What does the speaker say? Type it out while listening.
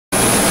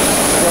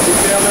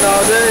filming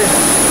all day?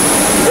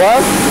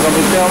 What? You gonna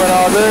be filming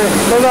all day?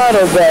 No, not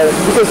all day.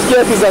 Because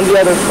Kiev is on the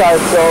other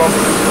side, so...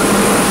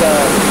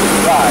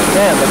 God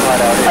damn, it's hot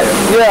out here.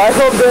 Yeah, I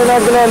hope they're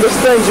not gonna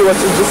understand you what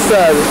you just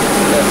said.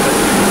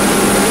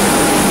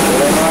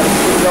 They know how to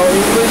speak no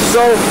English?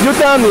 So, you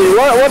tell me,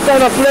 what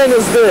kind of plane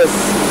is this?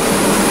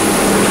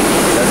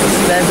 That's a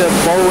standard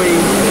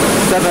Boeing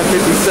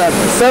 757.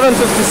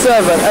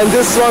 757. And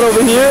this one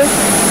over here?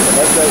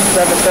 That's a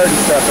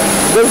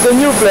 737. That's the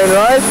new plane,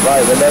 right?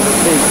 Right, the leather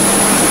seat.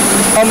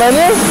 How many?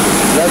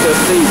 Leather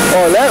seat.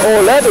 Oh,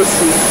 leather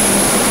seat.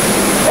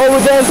 Oh,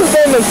 with the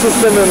entertainment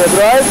system in it,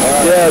 right?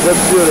 Yeah,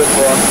 that's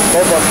beautiful.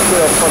 Both are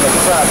still full of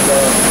crap,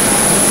 though.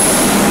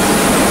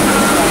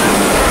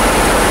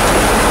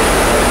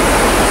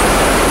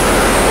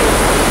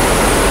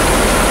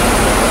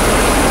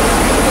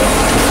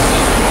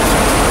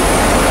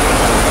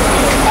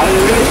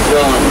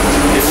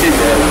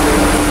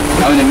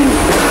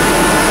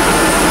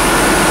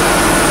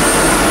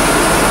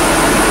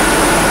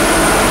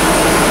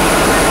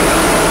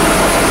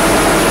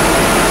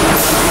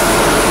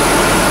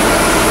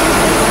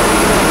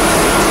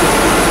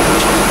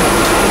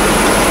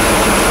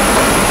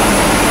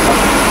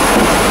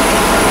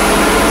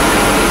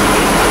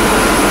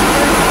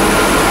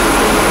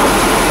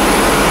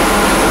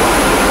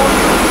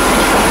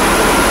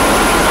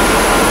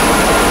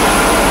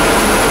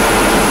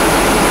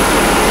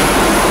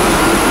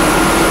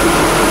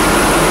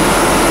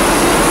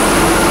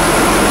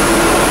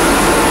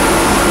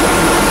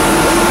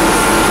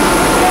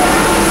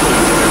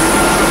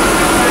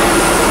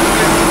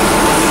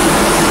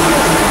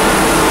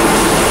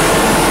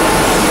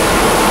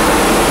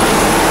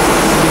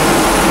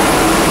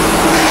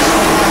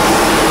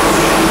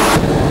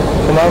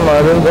 Come on,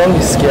 Marvin, don't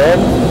be scared.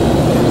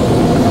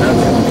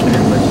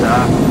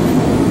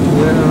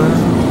 Yeah,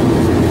 man.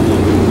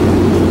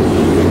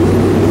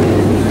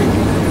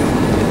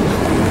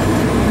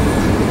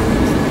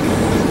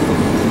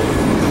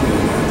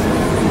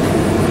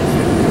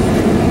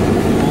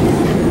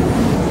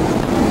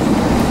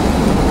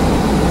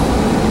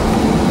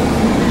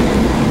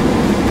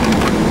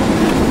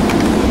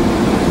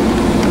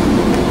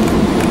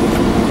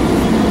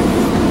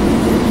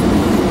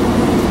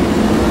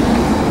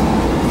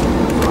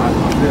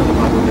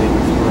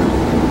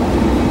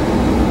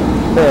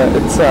 Yeah,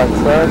 it sucks,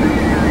 right?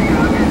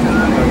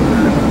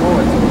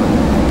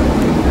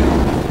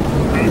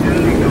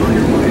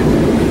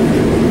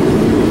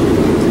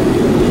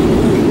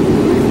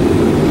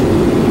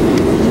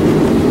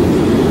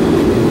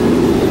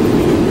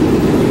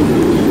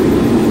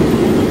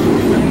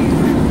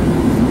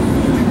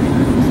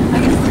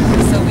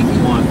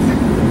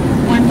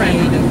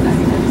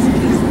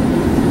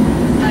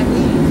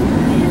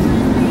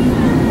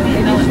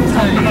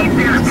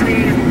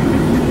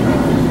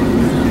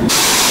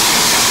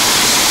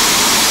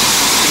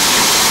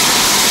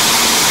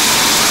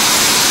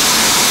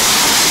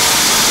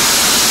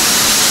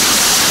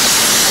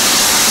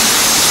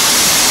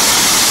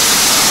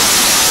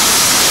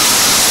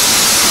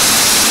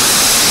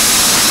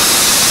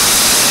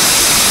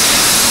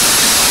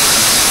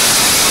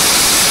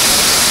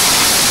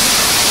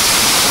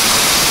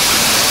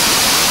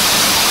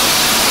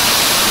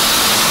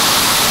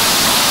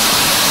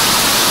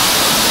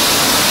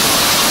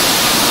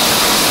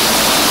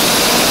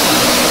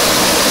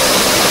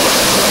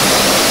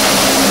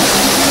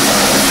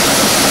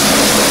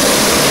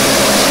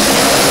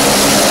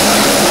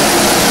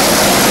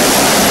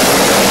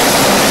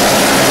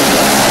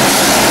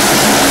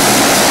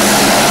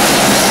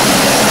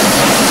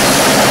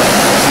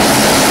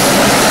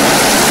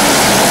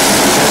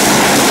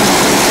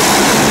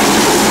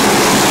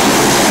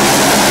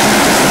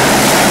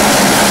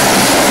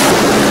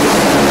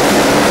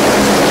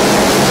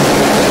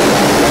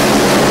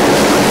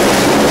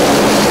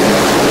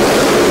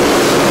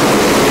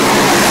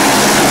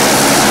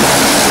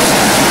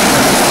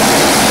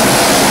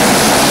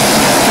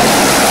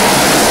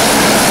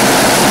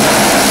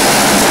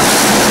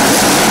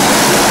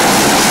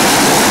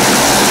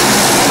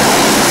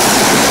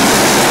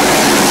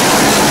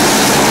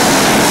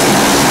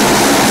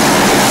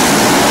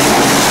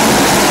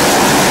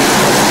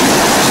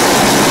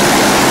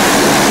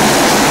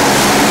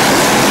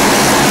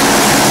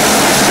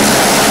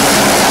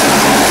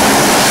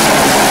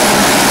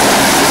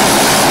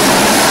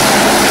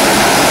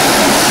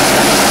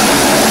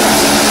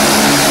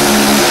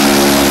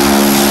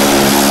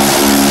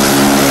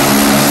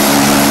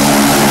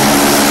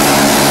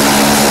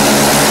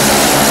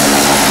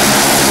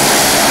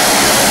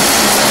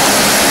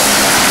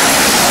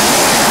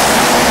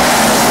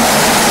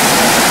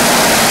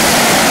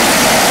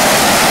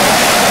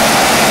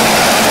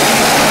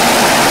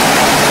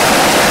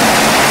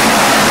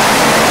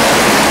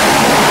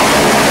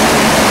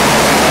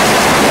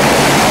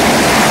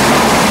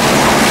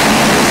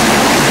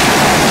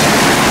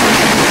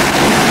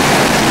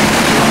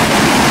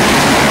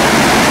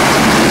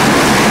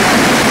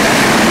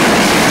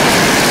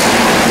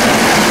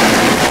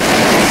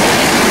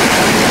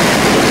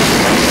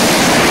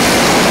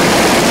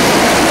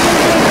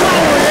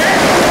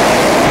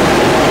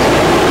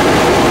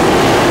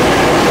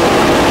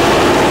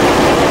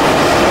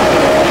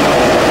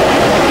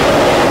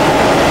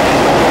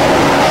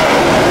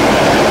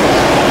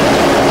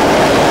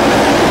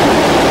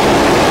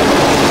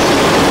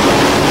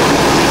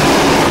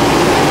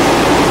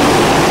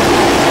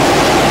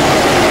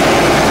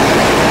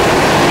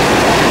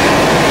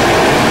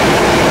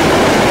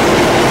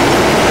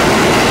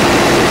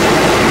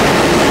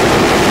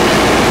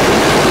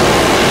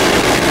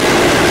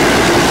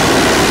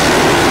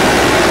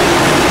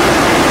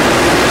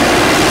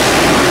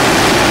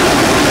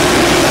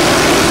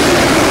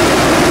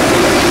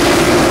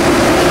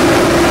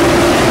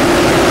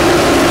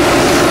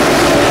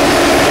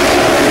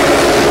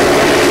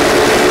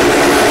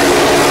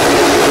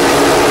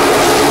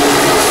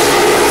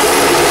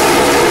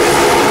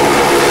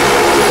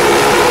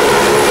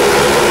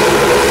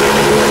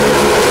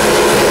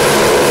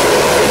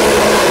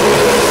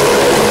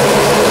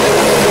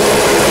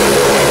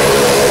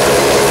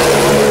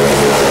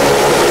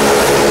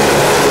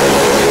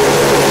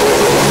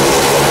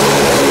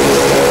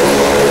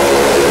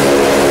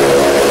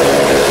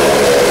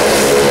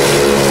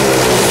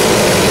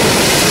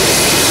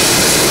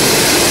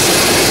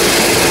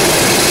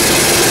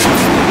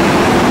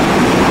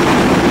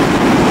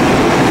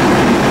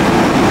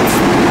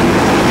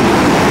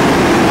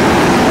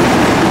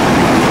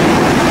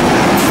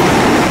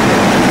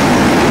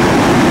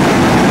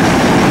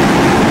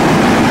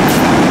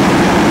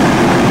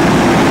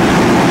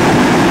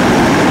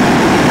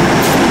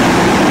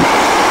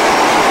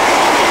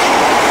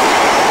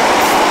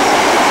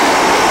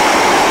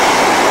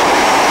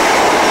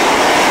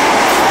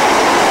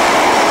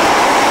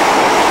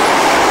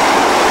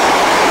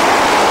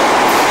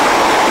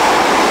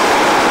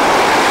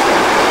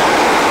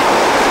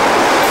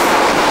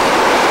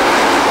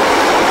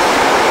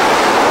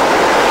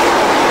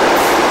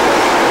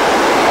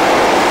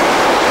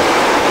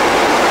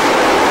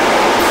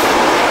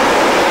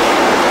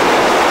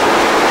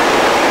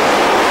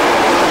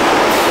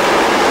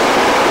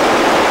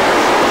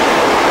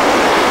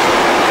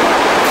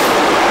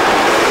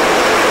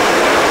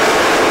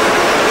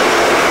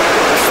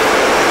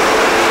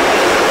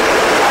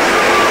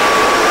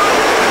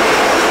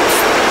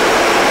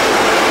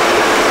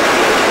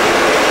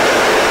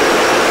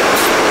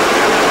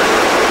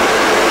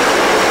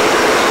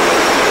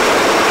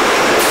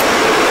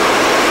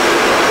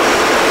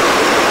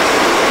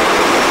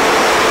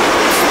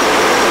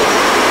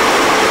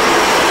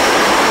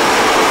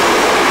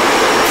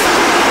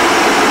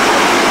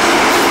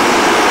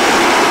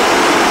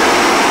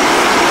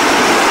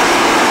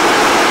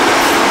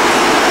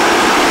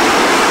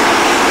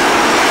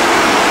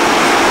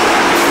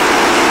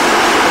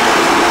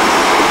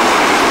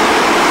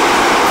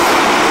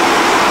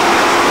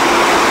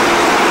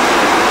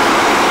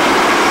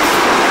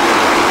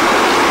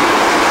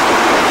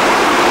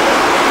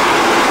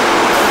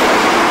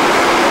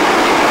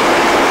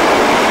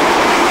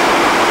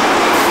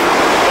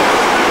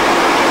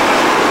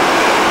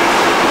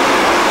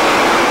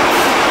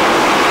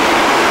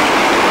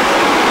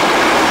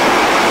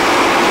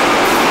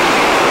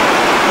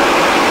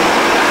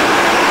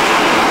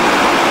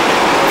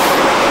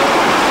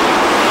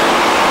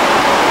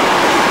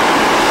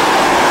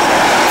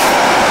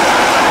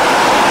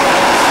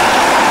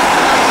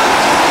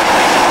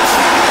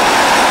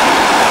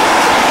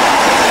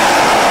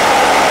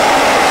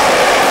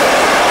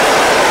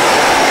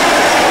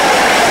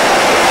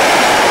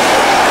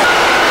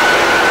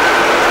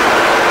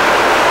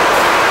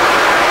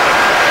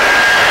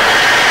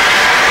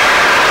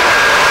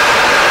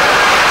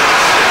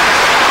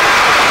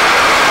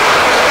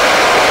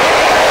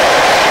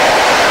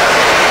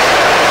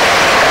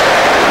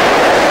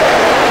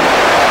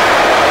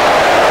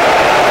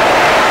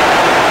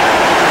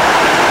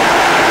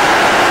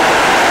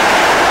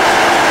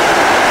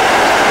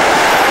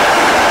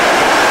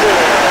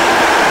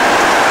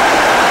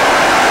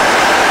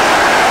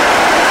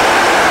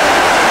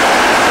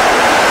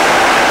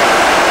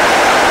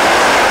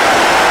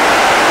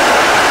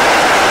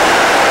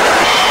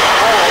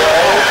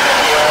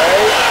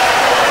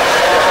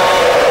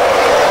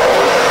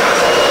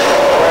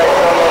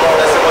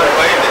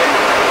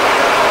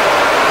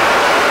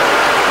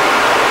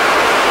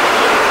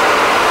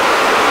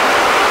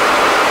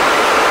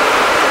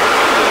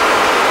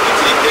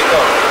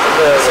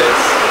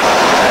 service.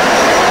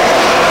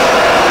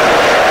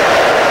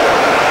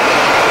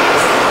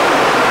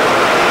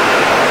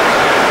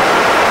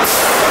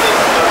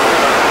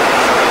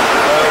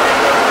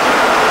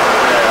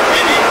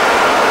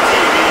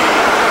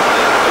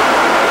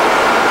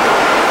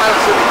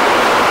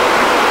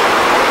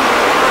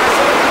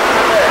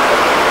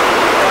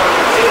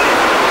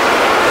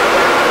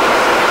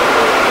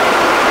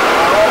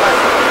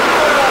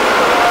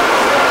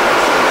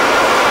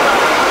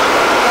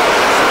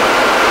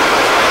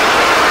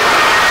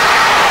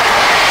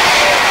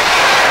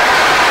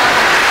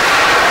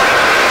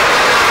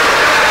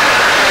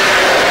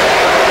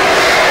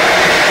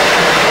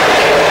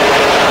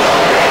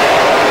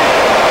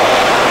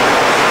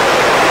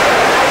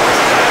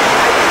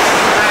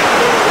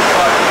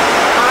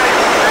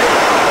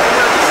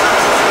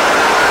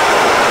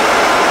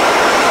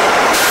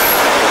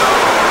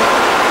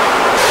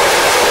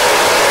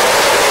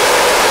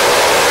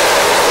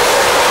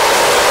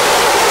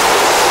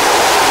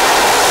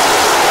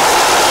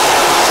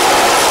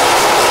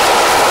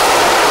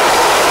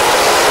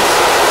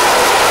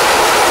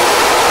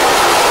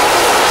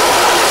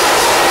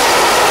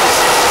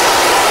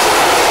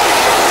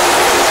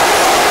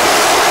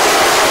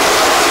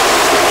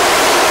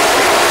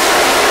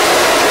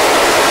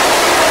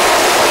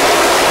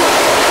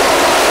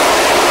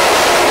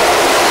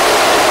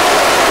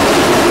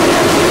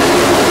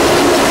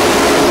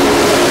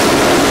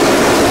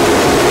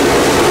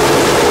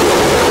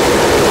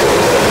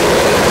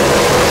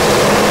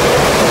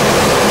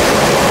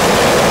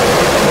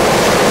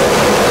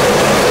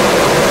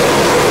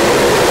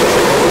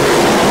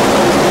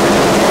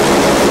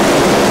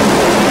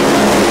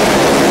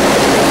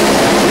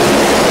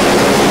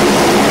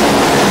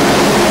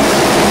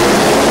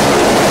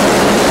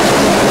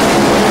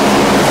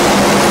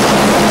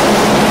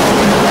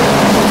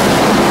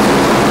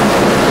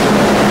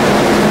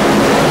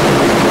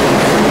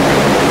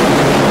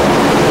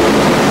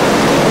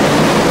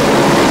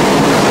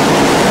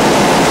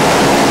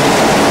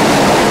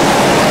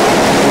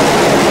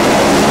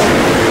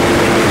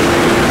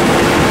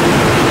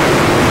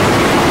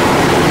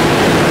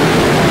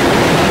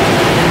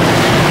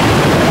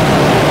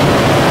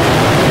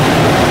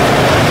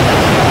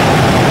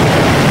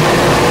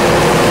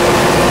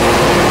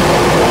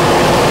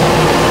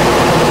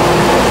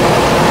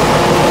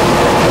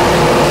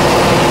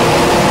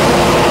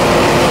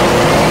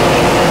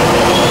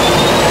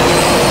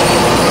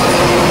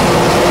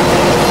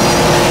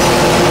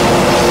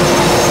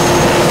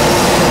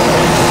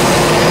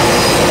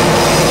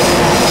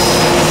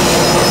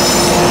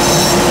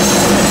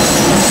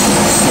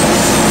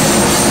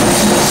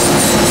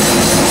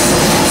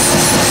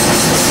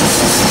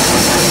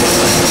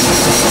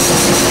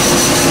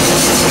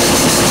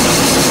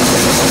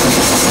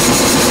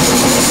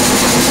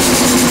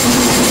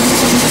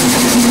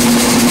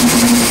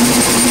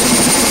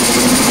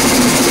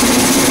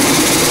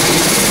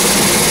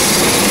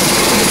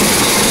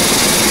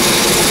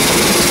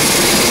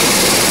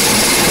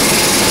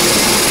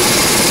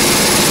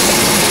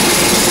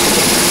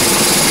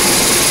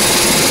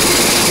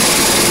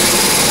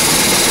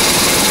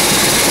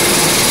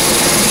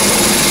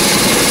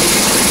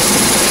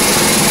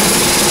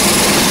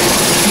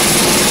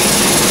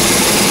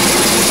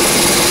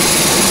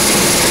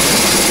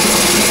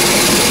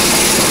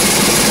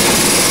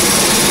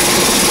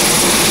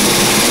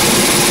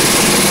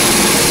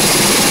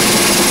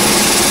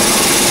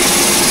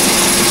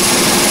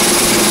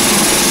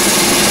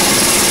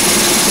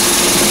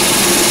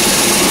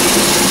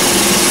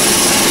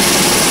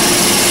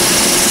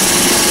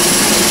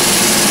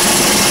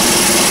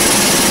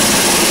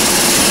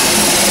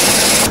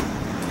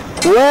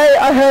 Way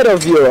ahead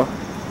of you.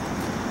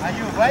 Are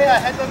you way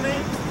ahead of me?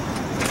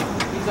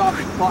 He's off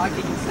the clock,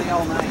 he can stay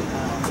all night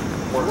now.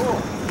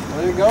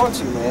 Where are you going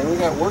to, man? We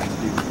got work to do.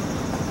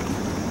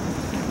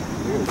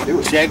 We're gonna do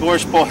it. Jaguar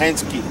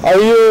Spohensky. Are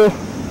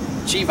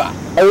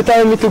you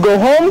telling me to go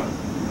home?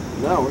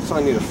 No, we're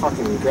telling you to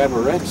fucking grab a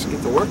wrench,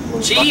 get to work.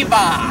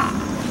 Chiba!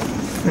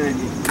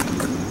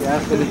 Yeah,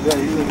 that's what he's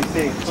going to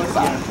say. Pussy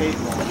on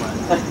baseball,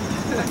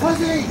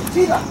 Pussy!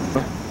 Chiba!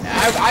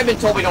 I've been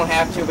told we don't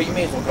have to, but you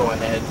may as well go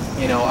ahead.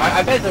 You know,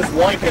 I bet there's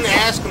one. You can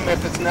ask him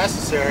if it's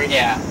necessary.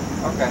 Yeah.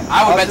 Okay.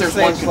 I would bet there's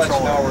one control. Let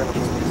you know controller. we're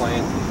going to be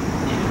playing.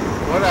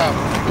 What up?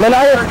 Man,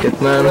 I like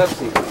it, man.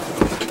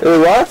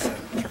 What?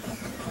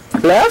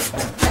 Left?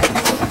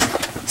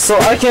 So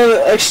I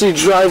can actually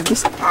drive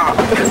this.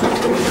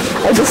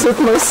 I just hit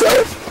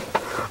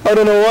myself. I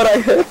don't know what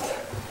I hit.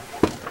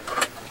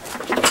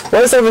 Why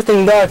is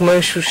everything dark,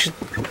 man?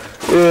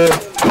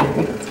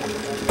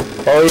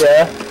 Oh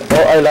yeah.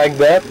 Oh, I like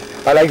that.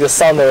 I like the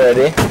sound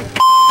already.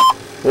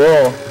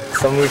 Whoa,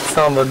 some weird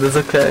sound, but it's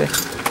okay.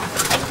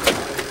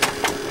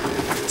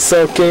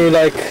 So can you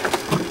like...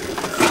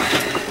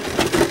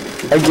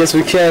 I guess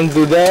we can't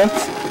do that.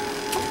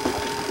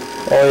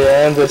 Oh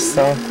yeah, I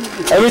understand.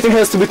 Everything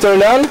has to be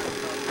turned on?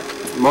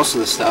 Most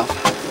of the stuff.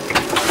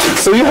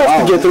 So you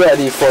have to get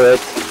ready for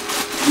it.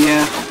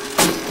 Yeah.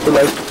 So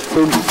like,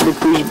 for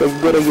push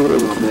back, gotta give it a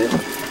little bit.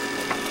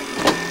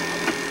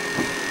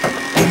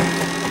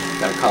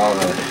 call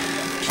the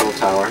control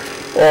tower.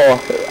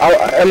 Oh,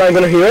 am I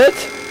gonna hear it?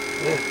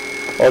 Yeah.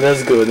 Oh,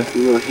 that's good.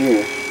 You will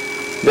hear.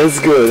 That's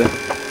good.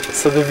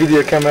 So the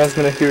video camera is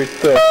gonna hear it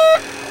too.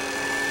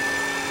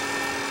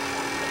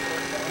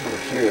 You'll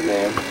hear it,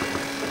 man.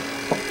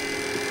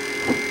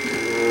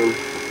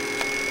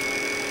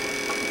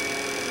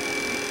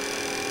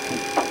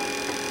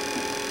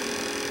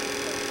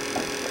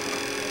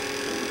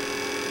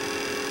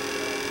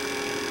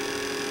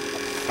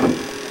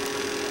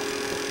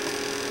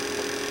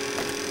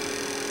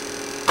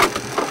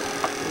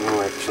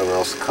 Wait for someone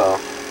else to call.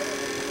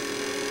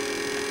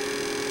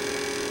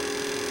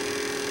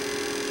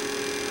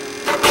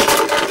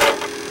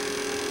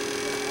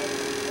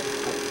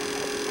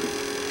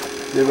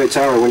 Midway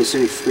Tower, Windy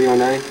City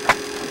 309.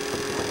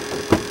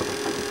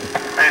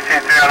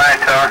 309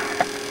 Tower.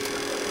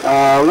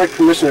 I would like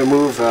permission to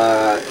move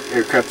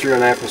aircraft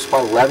 309 from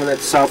spot 11 at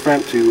the south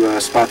ramp to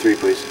spot 3,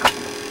 please. Windy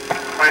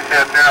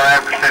City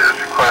 309, procedures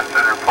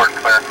requested, report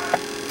clear.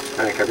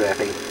 Alright, copy that,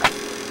 thank you.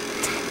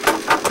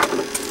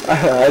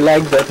 I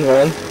like that,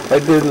 man. I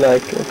did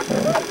like it,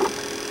 man.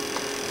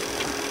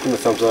 Give me a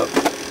thumbs up.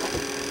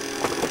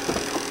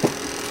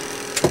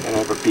 And I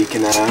have a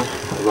beacon on,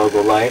 a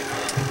logo light.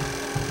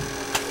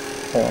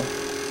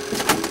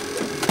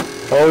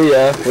 Oh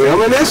yeah. We're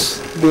filming this?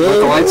 Yeah. With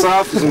the lights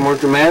off? Is it more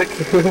dramatic?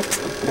 I'm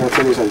gonna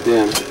turn these on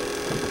dim.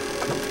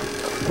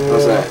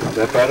 How's that? Is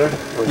that better?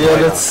 Or Yeah,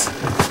 light that's...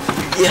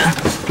 Yeah,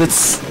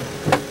 that's...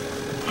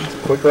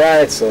 off? Quick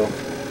ride, so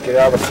get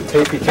out the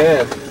tape you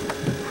can.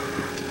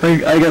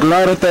 I got a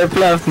lot of tape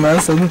left, man.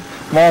 So,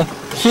 man,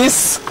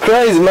 he's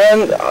crazy,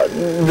 man.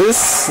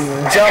 This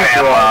jump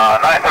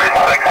run.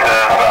 936 is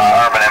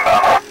urban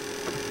inbound.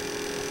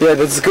 Yeah,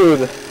 that's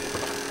good.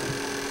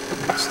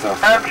 Good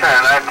stuff. Capture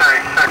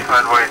 936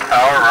 Midway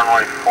Tower,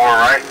 runway 4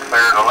 right,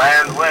 clear to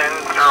land, wind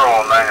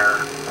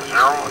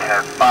 090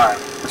 at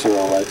 5. Turn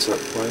all the lights up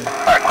for you.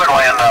 Alright, clear to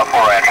land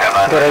 4 right,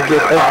 Gotta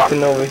get everything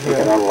over Get here.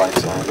 all the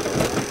lights on.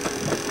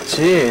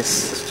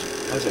 Jeez.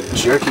 That's a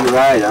jerky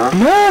ride, huh?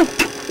 Man,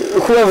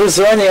 whoever's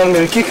running, I'm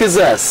gonna kick his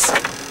ass.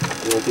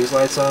 You want these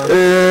lights on?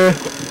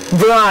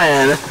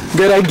 Brian.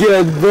 Gotta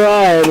get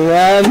Brian,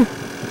 man.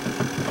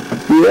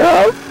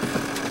 Yeah.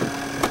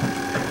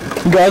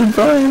 Got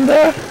Brian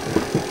there.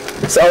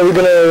 So are we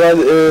gonna run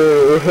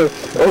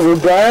over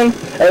Brian?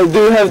 Do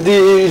you have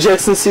the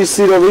ejection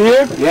seat over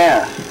here?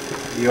 Yeah.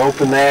 You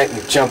open that and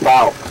you jump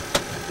out.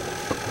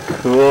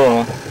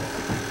 Cool.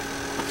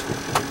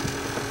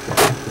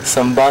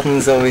 Some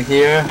buttons over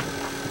here.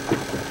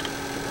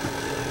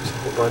 There's a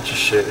whole bunch of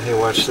shit. Hey,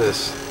 watch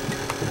this.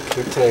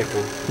 Keep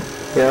taping.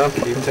 Yeah.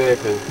 Keep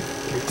taping.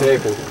 Keep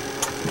taping.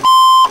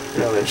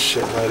 Yeah, that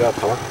shit light up,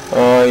 huh?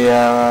 Oh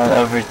yeah, man,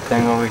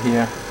 everything over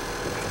here.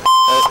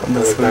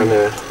 That's Down good.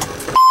 there.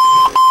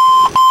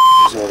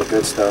 There's all the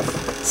good stuff.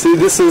 See,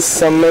 this is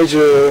some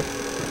major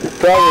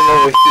problem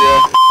over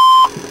here.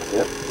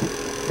 Yep.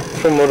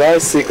 From what I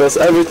see, because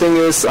everything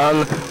is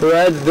on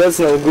red. That's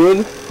no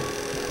good.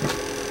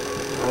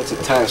 That's a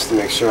test to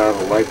make sure all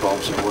the light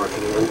bulbs are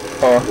working.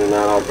 Oh. They're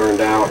not all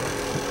burned out.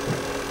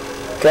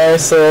 Okay,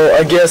 so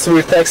I guess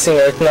we're taxiing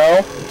right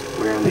now.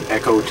 We're on the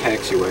Echo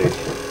Taxiway.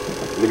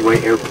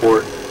 Midway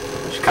Airport,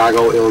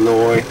 Chicago,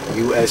 Illinois,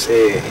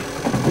 USA.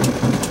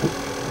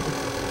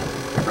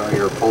 For all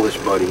your Polish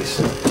buddies.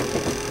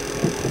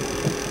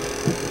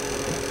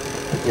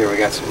 Here we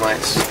got some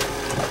lights.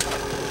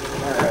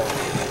 Alright.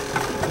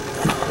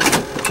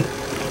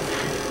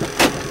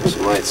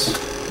 Some lights.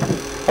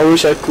 I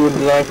wish I could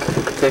like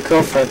take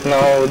off right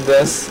now with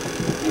this.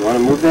 You want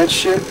to move that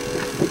shit?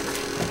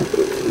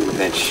 Move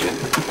that shit.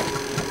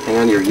 Hang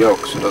on to your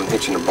yoke so it doesn't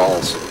hit you in the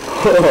balls.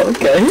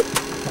 Okay.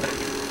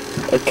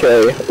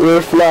 Okay,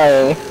 we're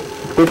flying.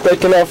 We're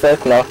taking off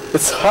right now.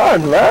 It's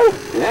hard, man.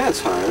 Yeah, it's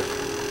hard.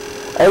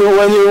 And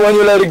when you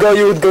let it go,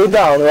 you would go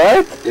down,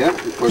 right? Yeah,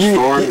 you push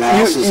forward, the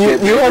houses get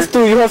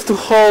bigger. you have to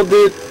hold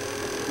it.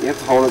 You have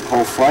to hold it the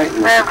whole flight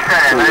and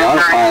Capture turn the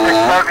autopilot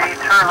on.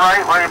 936 turn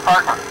right, where you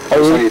parking?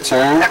 So you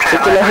turn. So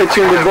can I hit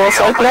you in the balls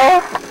right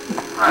now?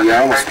 You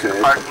almost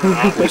could.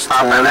 Just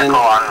turn in.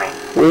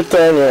 We're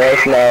turning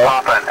right now.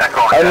 I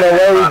don't know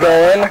where we're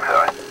going.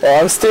 Oh,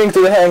 I'm sticking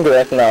to the hangar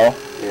right now.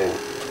 Yeah.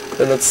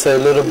 So let's say a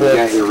little You got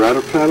bit. your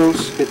rudder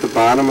pedals. Hit the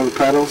bottom of the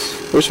pedals.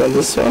 Which one?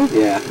 This one?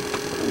 Yeah.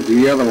 Do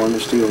the other one.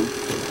 There's two of them.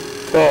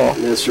 Oh.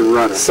 And that's your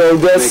rudder. So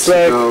that's makes like.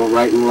 it go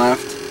right and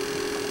left.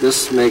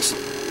 This makes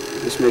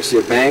you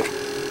a bank,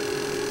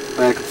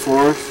 back and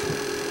forth.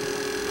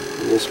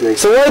 And this makes.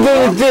 So why do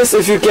you need this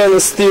if you can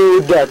steer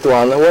with that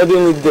one? Why do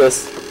you need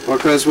this? Well,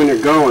 because when you're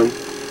going,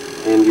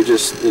 and you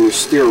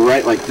steer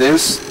right like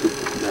this,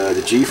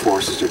 the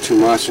G-forces are too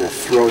much, and it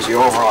throws you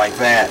over like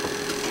that.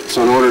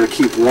 So in order to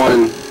keep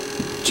one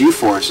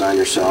G-force on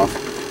yourself,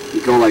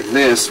 you go like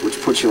this, which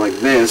puts you like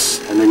this,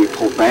 and then you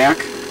pull back,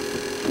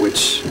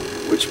 which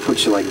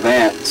puts you like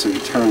that, so you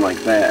turn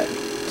like that.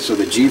 So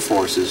the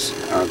G-forces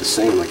are the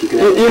same. Like you can.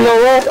 You know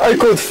what? I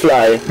could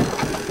fly.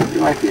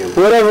 You might be able.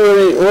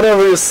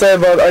 Whatever you say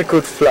about I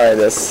could fly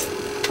this.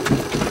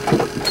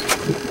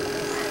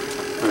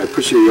 All right,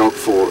 push your yoke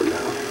forward now.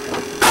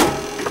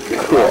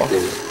 Okay, Cool. locked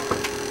in.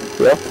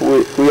 Yep,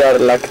 we are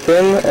locked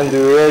in and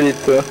we're ready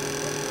to...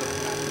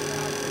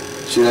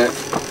 See that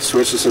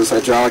switch is this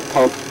hydraulic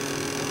pump?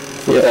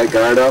 Flip that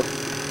guard up.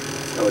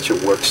 I'll let you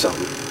work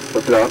something.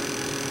 Flip it up.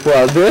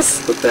 Well, this?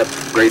 Flip that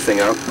gray thing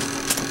up.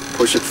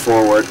 Push it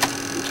forward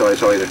until I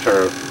tell you to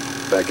turn it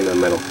back into the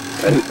middle.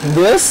 Ready?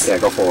 This? Yeah,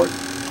 go forward.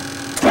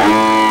 Now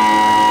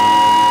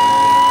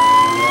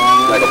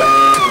go back.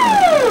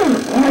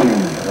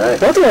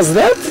 Alright. What was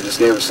that? You just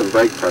gave us some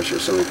brake pressure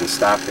so we can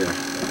stop here.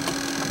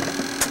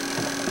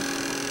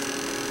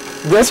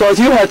 That's what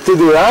you had to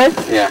do, right?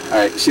 Yeah,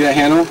 alright. See that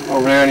handle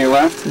over there on your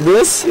left?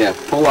 This? Yeah,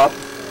 pull up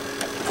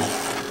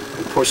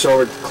and push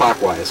over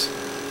clockwise.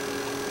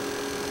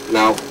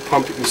 Now,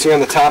 pump. You see on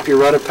the top of your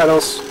rudder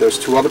pedals, there's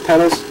two other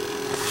pedals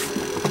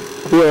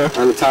Yeah.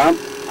 on the top?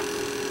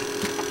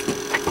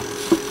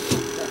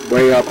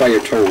 Way up by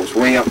your turtles,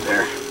 way up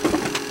there.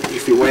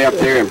 If you way up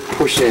there and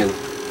push in.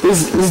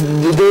 Is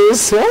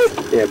this right?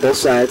 Yeah, both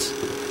sides.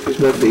 Use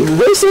both feet.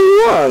 There's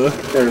only one.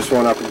 There's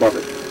one up above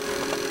it.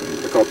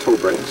 They're called toe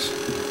brakes.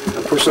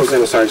 Now push those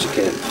in as hard as you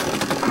can.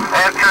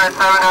 Amtrak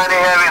 790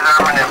 Heavy,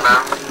 Urban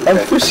inbound. I'm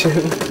pushing.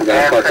 You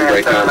gotta clutch and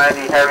brake on.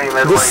 790 Heavy,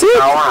 Midway This it?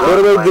 Tower. What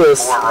about this?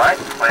 4 right,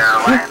 clear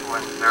land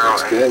with 0.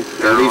 That's good.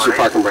 That leaves your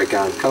parking brake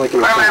on. Kind of like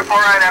in the Runway car. 4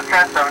 right,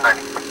 Amtrak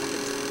 790.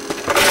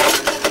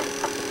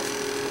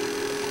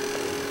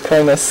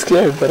 Kinda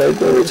scared, but I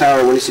do The it.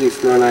 tower, when you see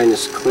 309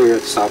 is clear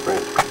at the stop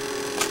ramp.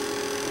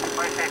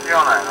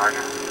 309,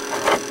 Roger.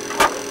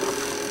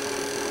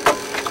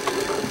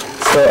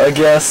 So I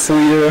guess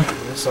we're...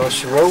 That's all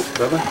she wrote,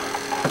 brother.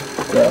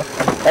 Yeah.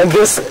 And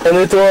this, and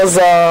it was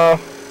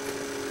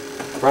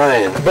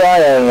Brian.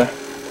 Brian.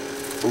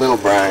 Little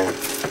Brian.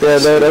 Yeah,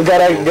 they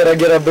gotta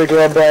get a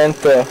bigger Brian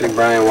too. Big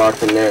Brian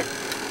walked in there.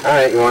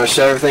 Alright, you want to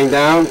shut everything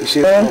down? You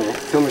see, Yeah.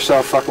 film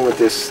yourself fucking with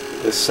this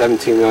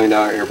 $17 million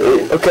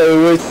airplane. Okay,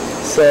 wait.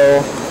 So,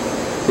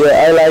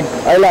 yeah,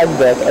 I like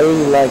that. I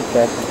really like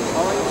that.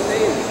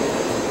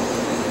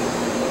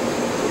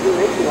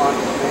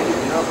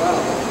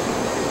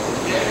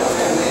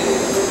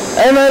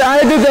 And man,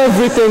 I did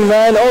everything,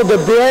 man. All the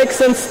brakes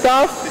and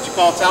stuff. Did you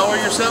call tower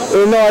yourself?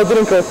 No, I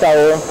didn't call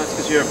tower. That's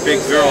because you're a big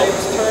girl.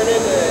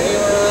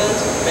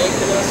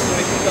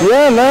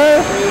 Yeah,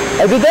 man.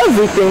 I did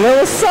everything, man.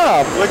 What's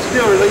up? What'd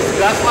you do? Release the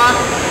dust lock?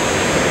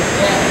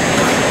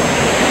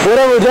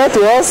 Whatever that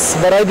was,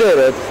 but I did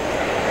it.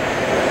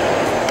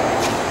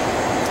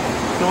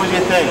 So what do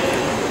you think?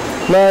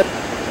 Man,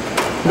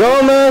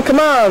 go, man. Come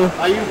on.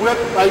 Are you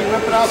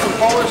whipping out some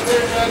Polish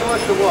there,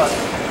 Jaguars, or what?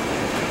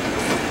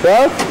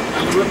 What?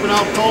 Are you whipping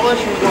out Polish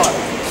or what?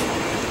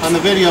 On the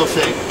video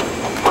thing.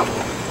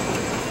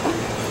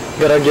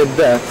 Gotta get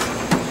that.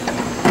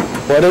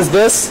 What is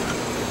this?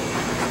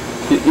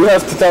 You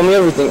have to tell me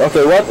everything.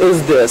 Okay, what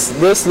is this?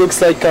 This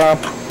looks like a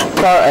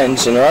car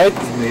engine, right?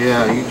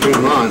 Yeah, you turn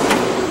them on.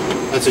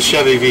 That's a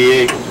Chevy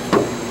V8.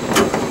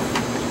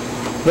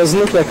 Doesn't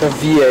look like a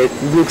V8.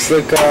 It looks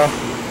like a...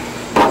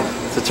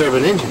 It's a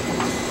turbine engine.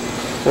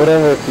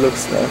 whatever it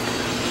looks like.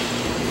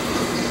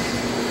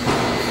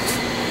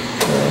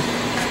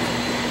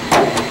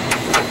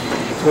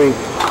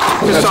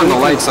 Just turn the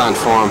lights on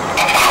for him.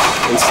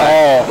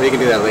 Inside. But you can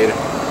do that later.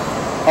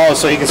 Oh,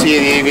 so you can see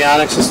the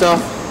avionics and stuff?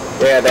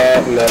 Yeah,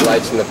 that and the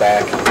lights in the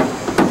back.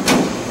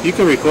 You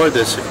can record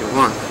this if you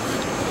want.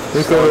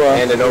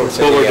 And an over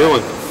to what we're the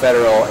doing.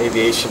 Federal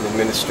Aviation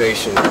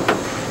Administration.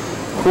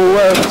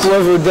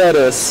 Whoever that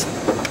is.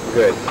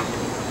 Good.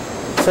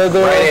 So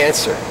the, Right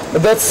answer.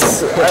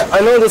 that's,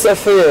 I know this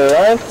FAA,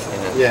 right?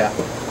 Yeah.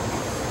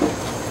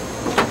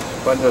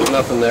 But there's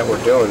nothing that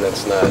we're doing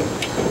that's not,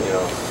 you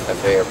know,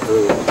 FAA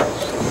approved.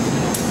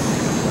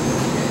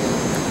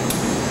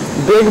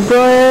 Big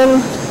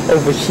Brian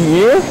over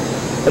here,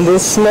 and then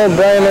small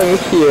Brian over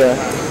here.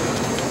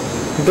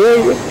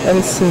 Big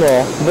and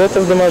small, both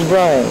of them are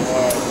Brian.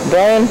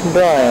 Brian.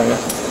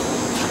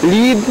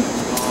 Lead,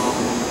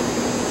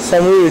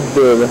 some weird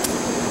dude.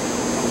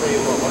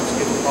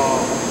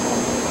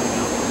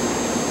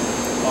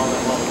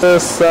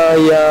 First I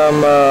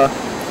am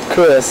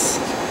Chris.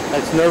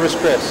 That's Nervous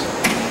Chris.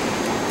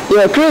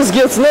 Yeah, Chris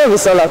gets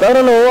nervous a lot, I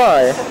don't know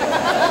why.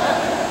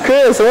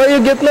 Chris, why you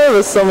get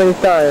nervous so many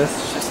times?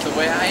 It's just the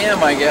way I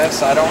am, I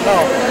guess. I don't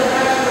know.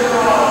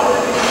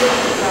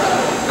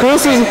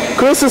 Chris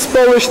is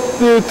Polish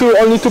to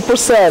only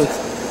 2%,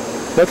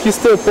 but he's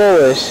still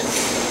Polish.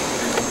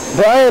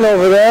 Brian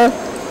over there,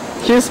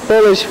 he's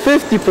Polish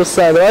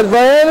 50%, right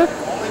Brian?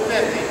 Only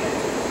 50.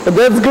 But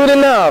that's good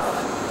enough.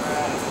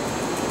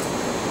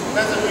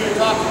 Depends on who you're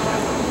talking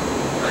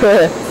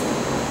to.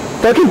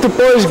 Talking to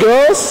Polish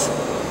girls?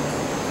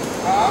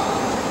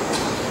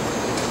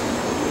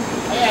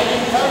 Hey, I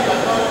didn't tell you, I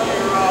thought you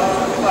were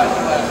flash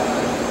last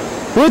night.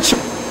 Which?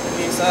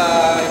 He's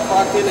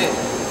clocked in at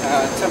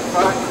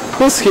 10:05.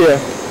 Who's here?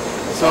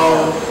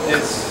 So,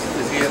 is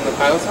he in the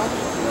pilot's house?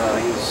 No,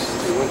 he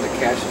went to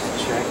cash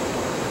his check.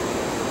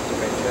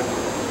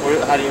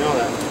 How do you know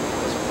that?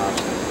 That's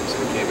possible. So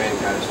he came in,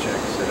 got his check,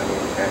 said I'm going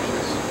to cash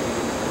this.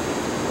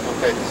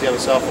 Okay, does he have a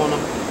cell phone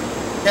number?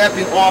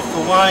 Tapping off the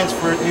lines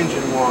for an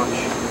engine launch.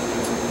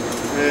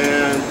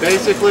 And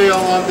basically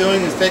all I'm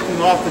doing is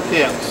taking off the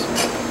caps.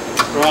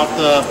 Or off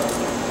the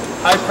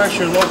high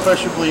pressure, low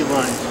pressure bleed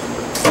lines.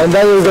 And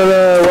then you're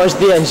gonna wash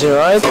the engine,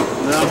 right?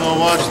 Then I'm gonna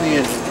wash the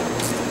engine.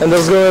 And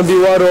there's gonna be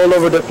water all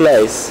over the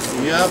place.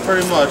 Yeah,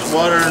 pretty much.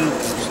 Water and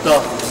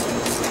stuff.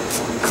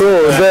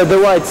 Cool, the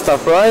white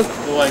stuff, right?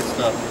 The white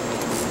stuff.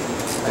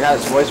 I got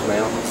his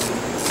voicemail.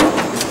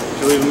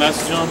 Should we leave a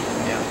message on?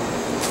 Yeah.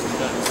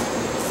 Okay.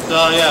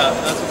 So yeah,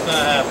 that's what's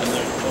gonna happen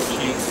there. Oh,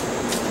 cheat.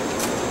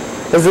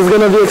 Is this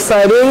gonna be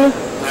exciting?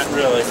 Not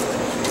really.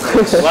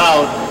 It's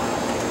loud.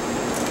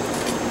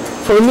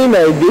 For me,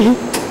 maybe.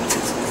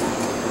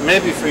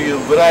 Maybe for you,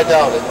 but I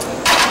doubt it.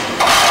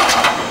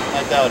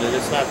 I doubt it.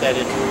 It's not that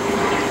interesting.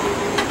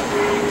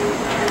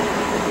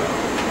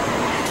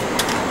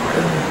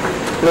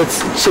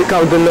 Let's check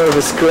out the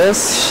nervous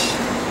Chris.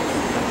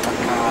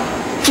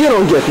 You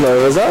don't get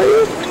nervous, are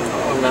you?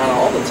 Oh, not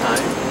all the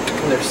time.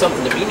 When there's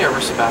something to be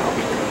nervous about, I'll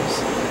be nervous.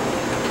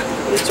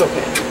 But it's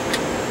okay.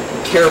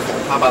 Be careful.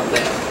 How about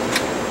that?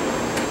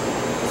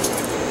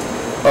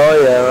 Oh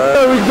yeah, right.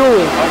 What are we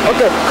doing?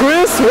 Okay,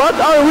 Chris, what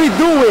are we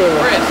doing?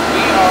 Chris,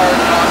 we are,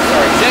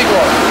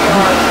 Jaguar, we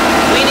are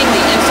cleaning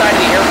the inside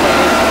of the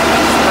airplane.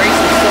 Spray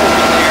some soap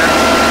in there.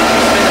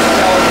 Spin the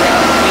propellers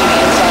around, clean the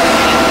inside of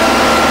the engine.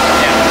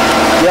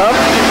 Yeah. Yup.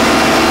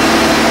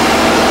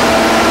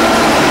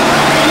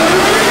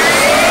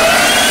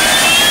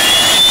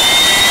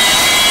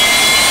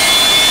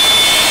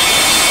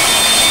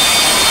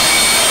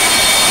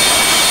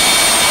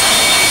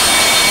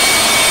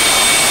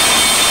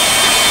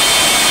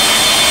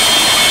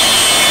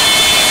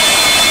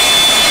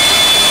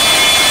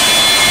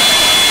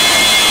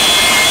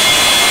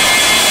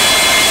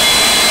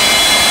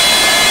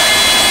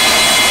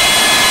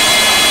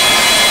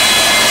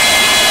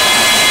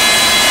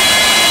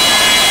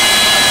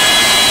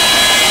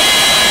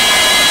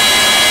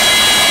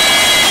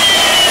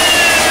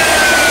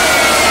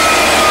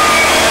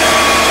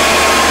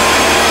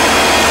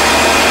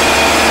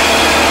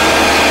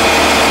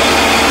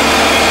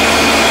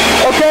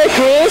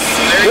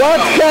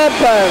 What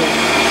happened?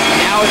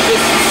 Now it's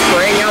just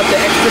spraying out the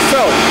extra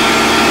soap.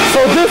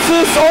 So this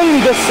is only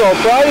the soap,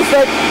 right? It's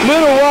like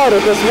little water,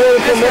 because we're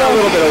It's got a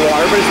little bit of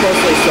water, but it's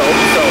mostly soap.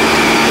 So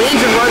the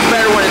engine runs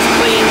better when it's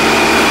clean.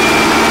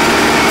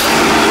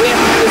 We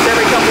have to do this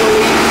every couple of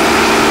weeks.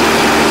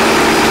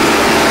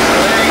 So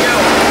there you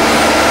go.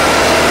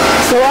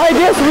 So I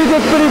guess we did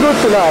pretty good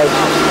tonight.